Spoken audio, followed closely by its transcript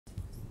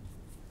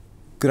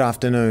Good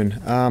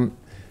afternoon.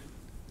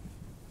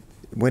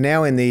 We're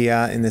now in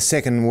the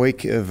second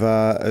week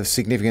of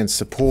significant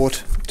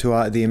support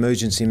to the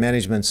emergency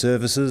management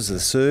services, the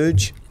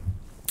surge,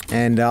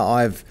 and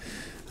I've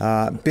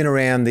been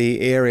around the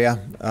area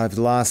over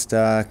the last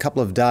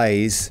couple of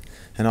days,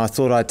 and I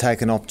thought I'd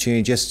take an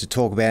opportunity just to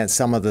talk about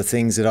some of the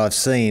things that I've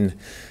seen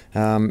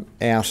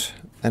out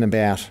and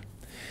about.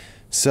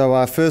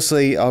 So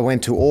firstly, I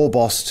went to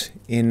Orbost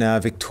in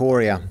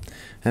Victoria.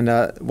 And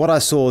what I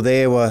saw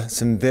there were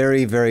some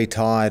very, very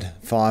tired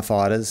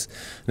firefighters.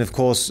 And of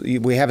course,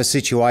 we have a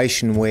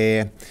situation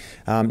where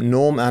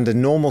under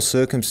normal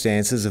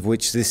circumstances, of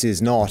which this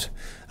is not,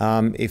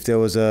 if there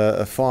was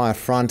a fire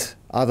front,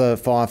 other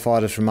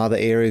firefighters from other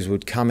areas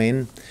would come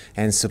in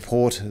and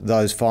support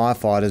those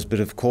firefighters.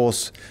 But of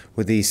course,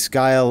 with the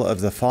scale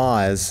of the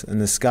fires and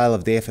the scale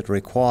of the effort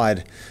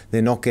required,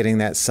 they're not getting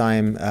that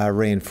same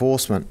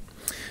reinforcement.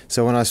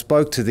 So when I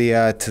spoke to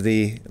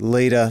the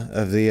leader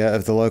of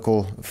the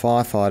local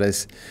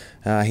firefighters,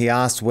 he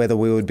asked whether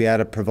we would be able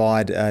to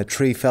provide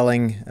tree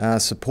felling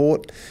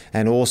support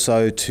and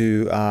also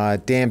to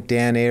damp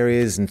down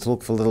areas and to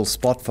look for little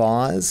spot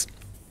fires.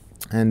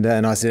 And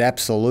I said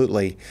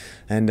absolutely,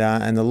 and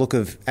the look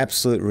of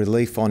absolute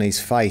relief on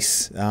his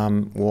face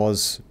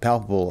was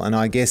palpable. And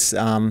I guess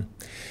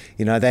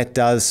you know, that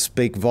does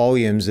speak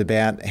volumes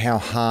about how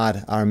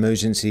hard our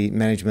emergency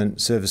management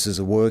services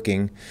are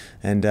working,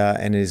 and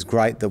it is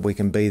great that we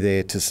can be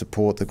there to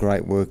support the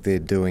great work they're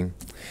doing.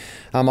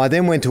 I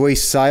then went to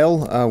East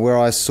Sale, where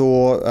I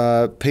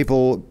saw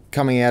people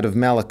coming out of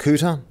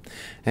Malakuta,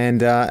 and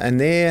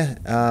there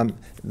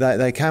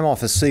they came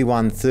off a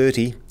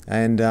C-130,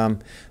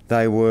 and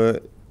they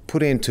were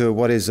put into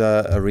what is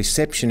a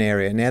reception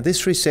area. Now,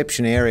 this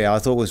reception area I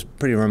thought was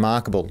pretty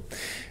remarkable.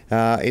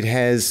 It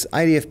has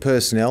ADF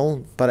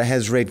personnel, but it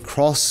has Red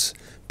Cross,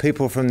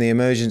 people from the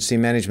emergency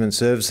management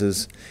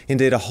services,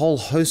 indeed a whole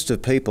host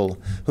of people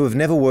who have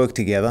never worked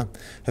together,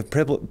 have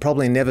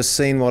probably never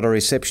seen what a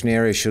reception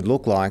area should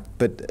look like,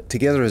 but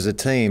together as a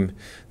team,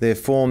 they've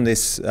formed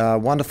this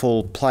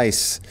wonderful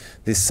place,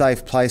 this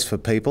safe place for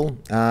people,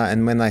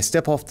 and when they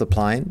step off the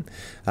plane,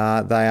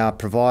 they are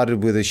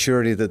provided with a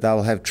surety that they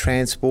will have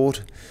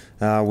transport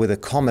with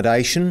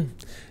accommodation,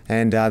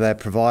 and they're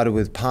provided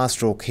with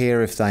pastoral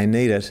care if they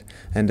need it,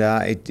 and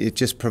it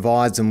just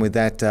provides them with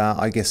that,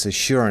 I guess,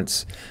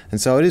 assurance.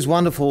 And so it is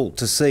wonderful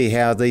to see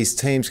how these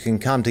teams can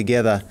come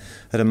together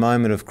at a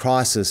moment of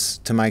crisis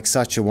to make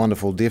such a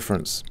wonderful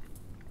difference.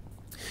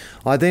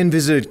 I then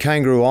visited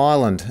Kangaroo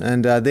Island,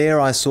 and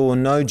there I saw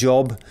no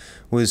job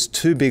was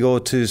too big or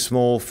too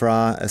small for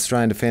our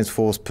Australian Defence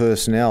Force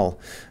personnel.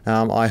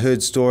 I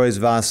heard stories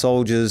of our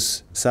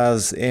soldiers,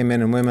 sailors,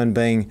 airmen and women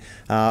being,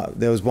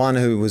 there was one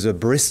who was a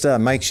barista, a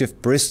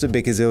makeshift barista,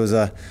 because there was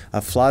a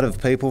flood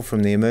of people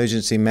from the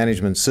emergency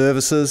management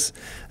services,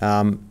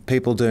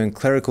 people doing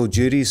clerical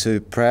duties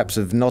who perhaps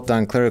have not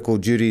done clerical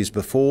duties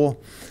before,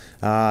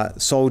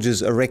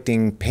 soldiers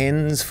erecting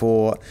pens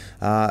for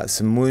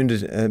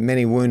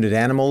many wounded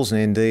animals,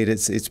 and indeed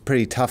it's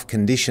pretty tough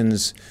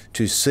conditions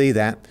to see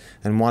that,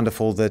 and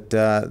wonderful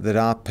that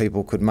our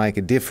people could make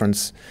a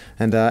difference,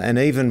 and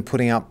even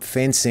putting up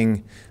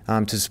fencing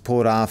to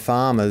support our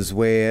farmers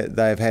where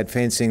they've had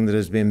fencing that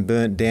has been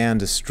burnt down,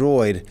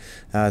 destroyed,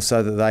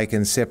 so that they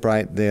can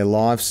separate their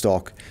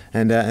livestock,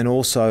 and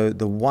also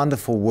the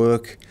wonderful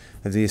work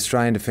of the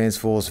Australian Defence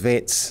Force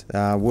vets,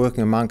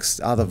 working amongst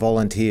other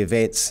volunteer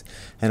vets.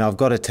 And I've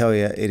got to tell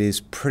you, it is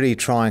pretty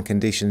trying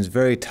conditions,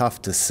 very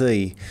tough to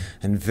see,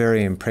 and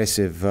very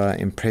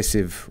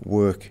impressive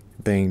work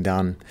being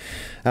done.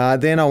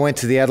 Then I went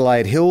to the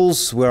Adelaide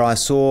Hills, where I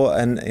saw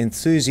an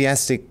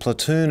enthusiastic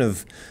platoon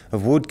of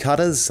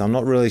woodcutters. I'm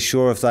not really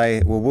sure if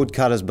they were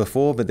woodcutters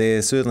before, but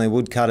they're certainly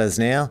woodcutters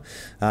now,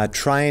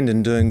 trained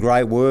and doing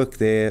great work.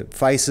 Their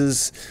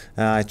faces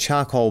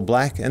charcoal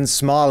black and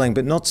smiling,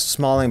 but not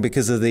smiling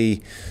because of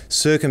the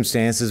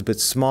circumstances, but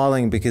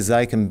smiling because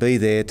they can be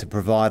there to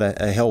provide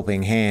a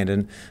helping hand,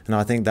 and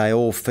I think they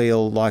all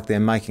feel like they're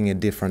making a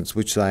difference,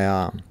 which they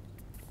are.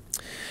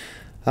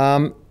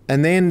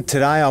 And then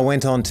today I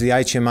went on to the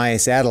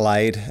HMAS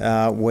Adelaide,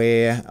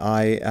 where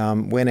I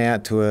went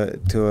out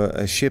to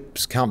a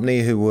ship's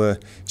company who were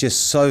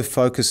just so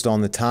focused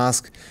on the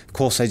task. Of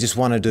course, they just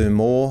want to do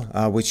more,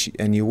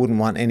 and you wouldn't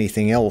want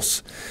anything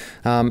else.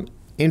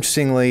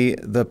 Interestingly,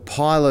 the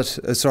pilot,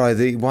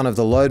 one of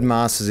the load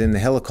masters in the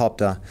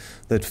helicopter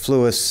that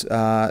flew us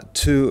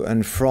to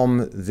and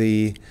from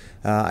the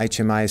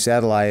HMAS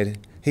Adelaide,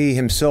 he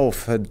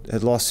himself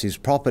had lost his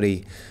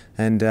property,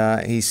 and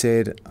he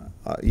said,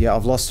 yeah,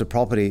 I've lost a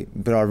property,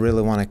 but I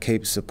really want to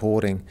keep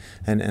supporting.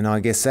 And I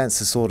guess that's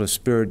the sort of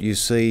spirit you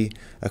see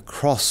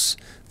across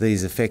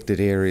these affected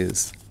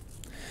areas.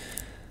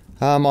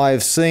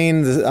 I've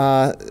seen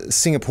the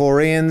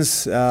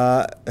Singaporeans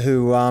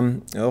who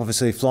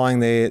obviously flying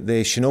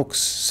their Chinooks.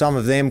 Some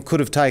of them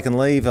could have taken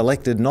leave,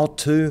 elected not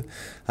to,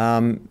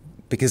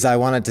 because they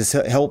wanted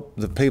to help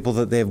the people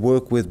that they've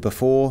worked with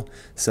before.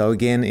 So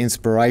again,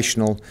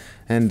 inspirational.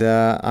 And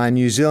our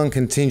New Zealand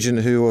contingent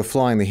who were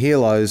flying the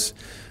Helos,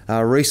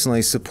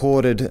 recently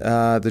supported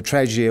the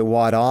tragedy at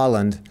White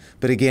Island,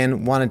 but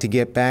again wanted to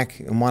get back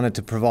and wanted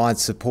to provide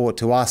support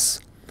to us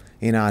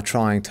in our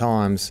trying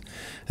times.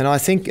 And I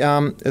think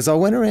as I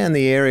went around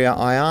the area,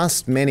 I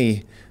asked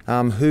many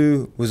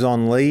who was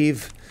on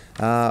leave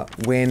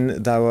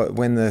when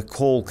the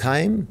call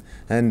came,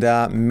 and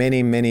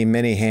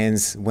many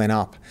hands went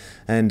up,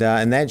 and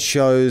that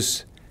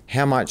shows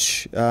how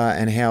much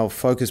and how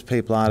focused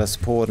people are to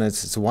support, and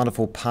it's a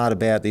wonderful part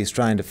about the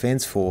Australian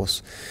Defence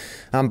Force.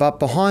 But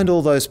behind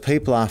all those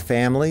people are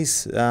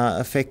families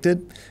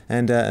affected,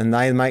 and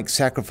they make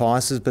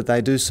sacrifices, but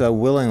they do so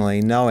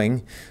willingly,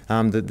 knowing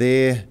that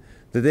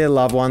their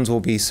loved ones will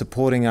be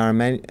supporting our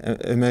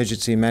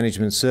emergency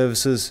management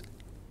services,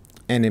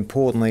 and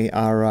importantly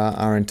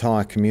our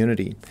entire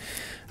community.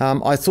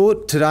 I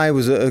thought today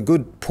was a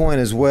good point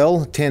as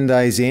well, 10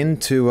 days in,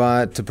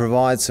 to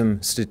provide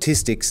some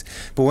statistics.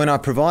 But when I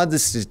provide the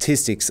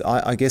statistics,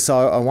 I guess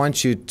I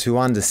want you to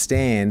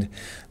understand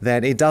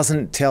that it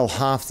doesn't tell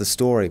half the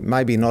story,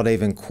 maybe not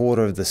even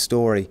quarter of the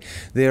story.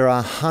 There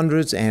are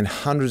hundreds and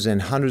hundreds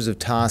and hundreds of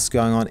tasks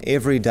going on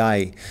every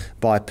day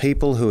by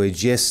people who are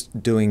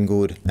just doing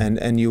good,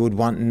 and you would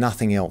want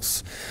nothing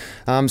else.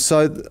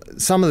 So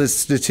some of the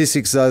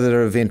statistics, though, that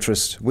are of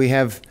interest. We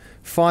have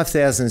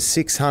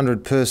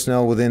 5,600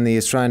 personnel within the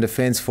Australian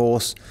Defence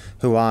Force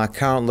who are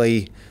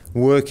currently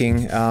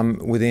working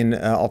within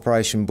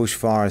Operation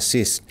Bushfire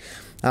Assist.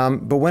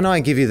 But when I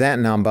give you that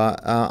number,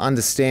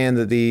 understand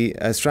that the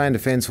Australian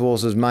Defence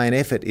Force's main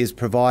effort is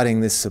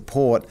providing this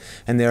support,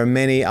 and there are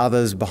many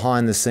others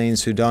behind the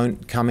scenes who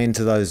don't come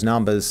into those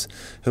numbers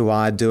who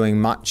are doing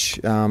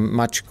much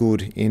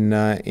good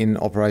in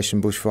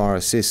Operation Bushfire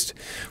Assist.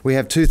 We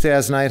have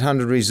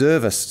 2,800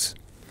 reservists.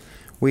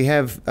 We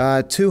have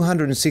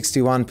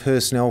 261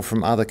 personnel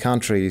from other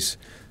countries,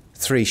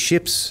 3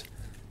 ships,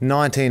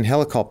 19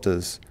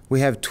 helicopters. We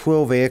have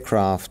 12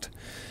 aircraft.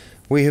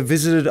 We have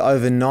visited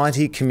over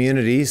 90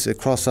 communities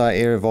across our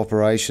area of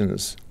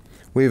operations.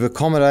 We've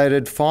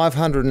accommodated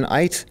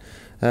 508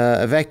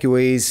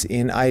 evacuees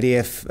in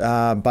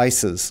ADF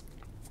bases.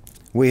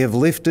 We have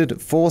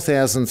lifted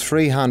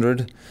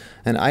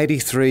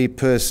 4,383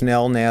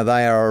 personnel. Now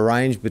they are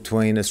arranged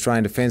between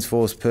Australian Defence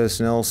Force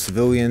personnel,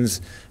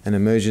 civilians and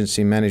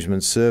emergency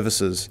management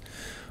services.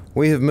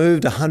 We have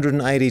moved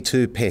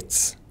 182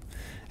 pets,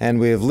 and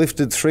we have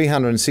lifted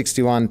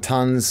 361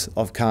 tonnes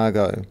of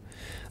cargo.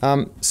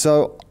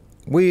 So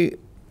we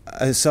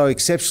are so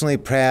exceptionally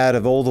proud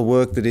of all the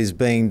work that is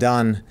being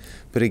done,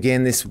 but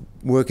again, this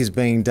work is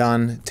being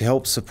done to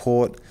help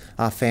support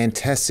our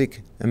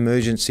fantastic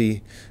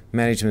emergency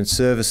management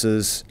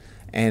services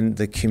and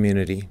the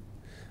community.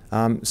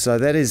 So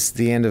that is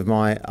the end of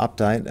my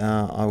update.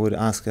 I would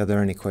ask, are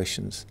there any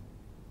questions?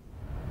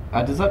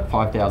 Does that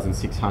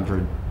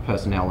 5,600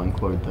 personnel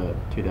include the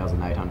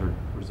 2,800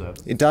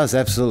 reserves? It does,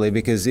 absolutely,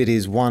 because it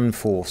is one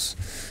force.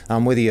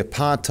 Whether you're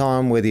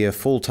part-time, whether you're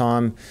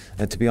full-time,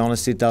 to be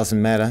honest, it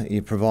doesn't matter.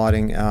 You're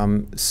providing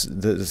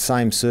the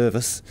same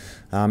service.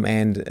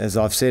 And as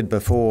I've said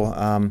before,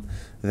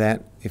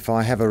 that if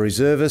I have a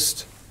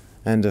reservist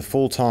and a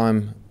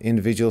full-time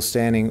individual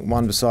standing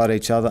one beside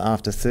each other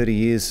after 30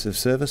 years of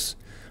service,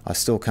 I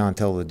still can't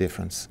tell the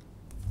difference.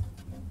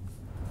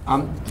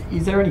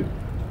 Is there any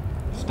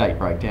state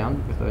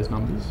breakdown with those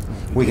numbers?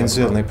 We can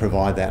certainly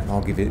provide that, and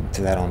I'll give you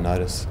to that on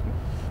notice.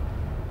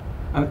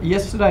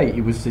 Yesterday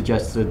it was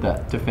suggested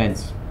that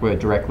Defence were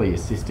directly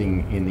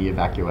assisting in the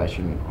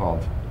evacuation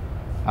of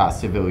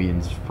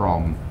civilians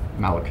from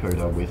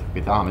Malakuta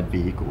with armoured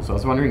vehicles. I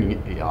was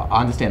wondering,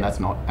 I understand that's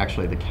not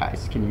actually the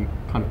case. Can you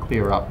kind of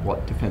clear up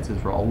what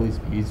Defence's role is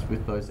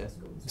with those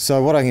escorts?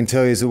 So what I can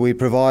tell you is that we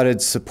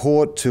provided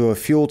support to a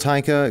fuel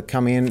tanker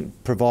coming in,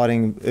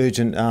 providing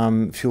urgent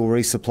fuel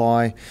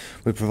resupply.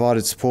 We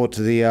provided support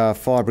to the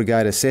fire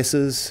brigade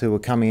assessors who were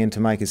coming in to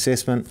make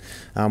assessment.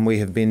 We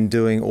have been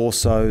doing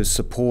also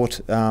support,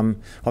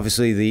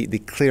 obviously the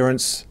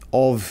clearance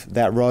of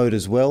that road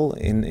as well,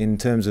 in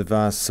terms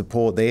of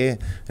support there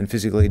and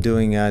physically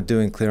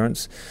doing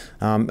clearance.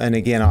 And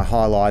again, I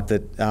highlight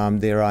that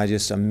there are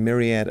just a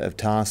myriad of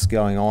tasks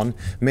going on.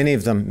 Many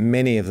of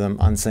them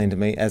unseen to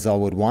me, as I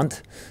would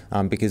want,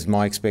 because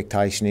my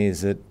expectation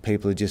is that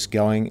people are just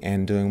going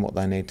and doing what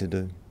they need to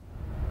do.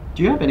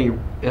 Do you have any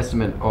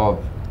estimate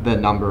of the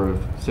number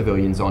of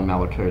civilians on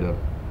Malakuta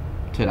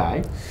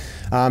today?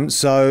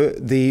 So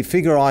the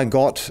figure I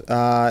got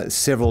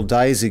several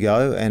days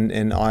ago,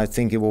 and I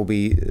think it will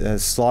be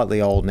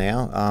slightly old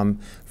now,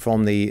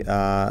 from the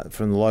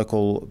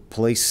local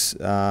police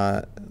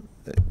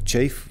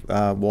chief,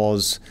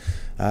 was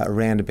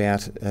around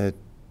about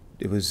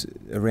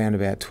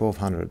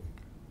 1,200.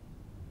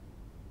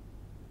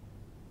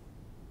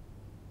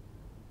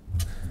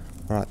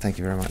 All right, thank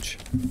you very much.